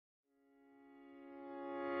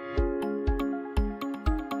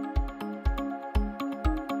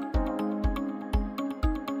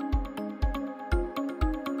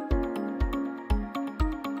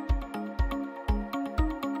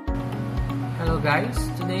Hello guys,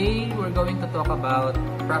 today we're going to talk about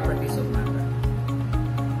properties of matter.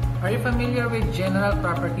 Are you familiar with general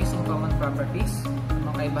properties and common properties?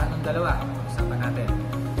 Anong kaibahan ng dalawa? Pag-usapan natin.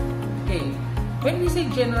 Okay, when we say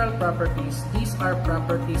general properties, these are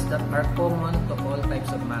properties that are common to all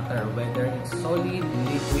types of matter, whether it's solid,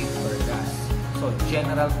 liquid, or gas. So,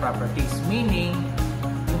 general properties, meaning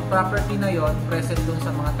yung property na yon present dun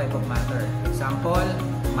sa mga type of matter. Example,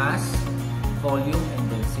 mass, volume, and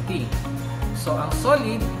density. So, ang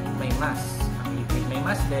solid, may mass. Ang liquid, may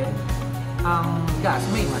mass din. Ang gas,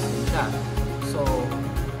 may mass din siya. So,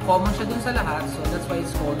 common siya dun sa lahat. So, that's why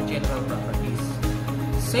it's called general properties.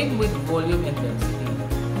 Same with volume and density.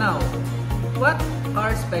 Now, what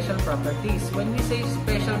are special properties? When we say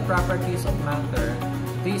special properties of matter,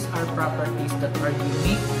 these are properties that are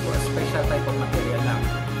unique to a special type of material lang.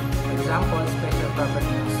 For example, special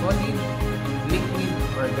property ng solid, liquid,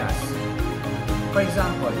 or gas. For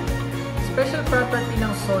example, special property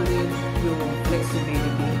ng solid yung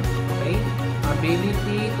flexibility, okay?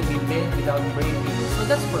 Ability to be bent without breaking. So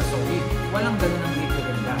that's for solid. Walang ganun ng liquid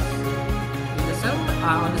and gas.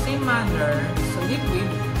 On the same manner, sa liquid,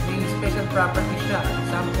 may special property siya.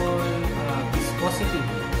 Example, viscosity.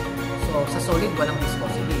 So sa solid, walang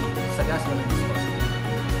viscosity. Sa gas, walang viscosity.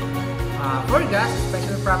 For gas,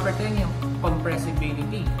 special property yung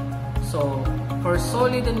compressibility. So for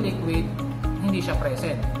solid and liquid, hindi siya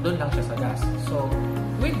present. Doon lang siya sa gas. So,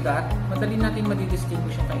 with that, madali natin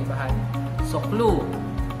madidistinguish yung kaibahan. So, clue.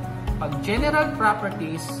 Pag general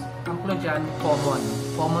properties, ang clue dyan, common.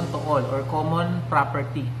 Common to all or common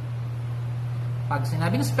property. Pag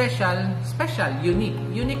sinabing special, special, unique.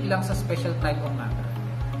 Unique lang sa special type of matter.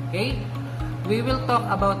 Okay? We will talk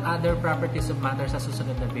about other properties of matter sa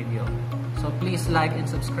susunod na video. So please like and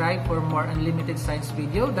subscribe for more unlimited science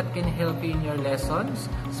video that can help you in your lessons,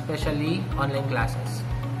 especially online classes.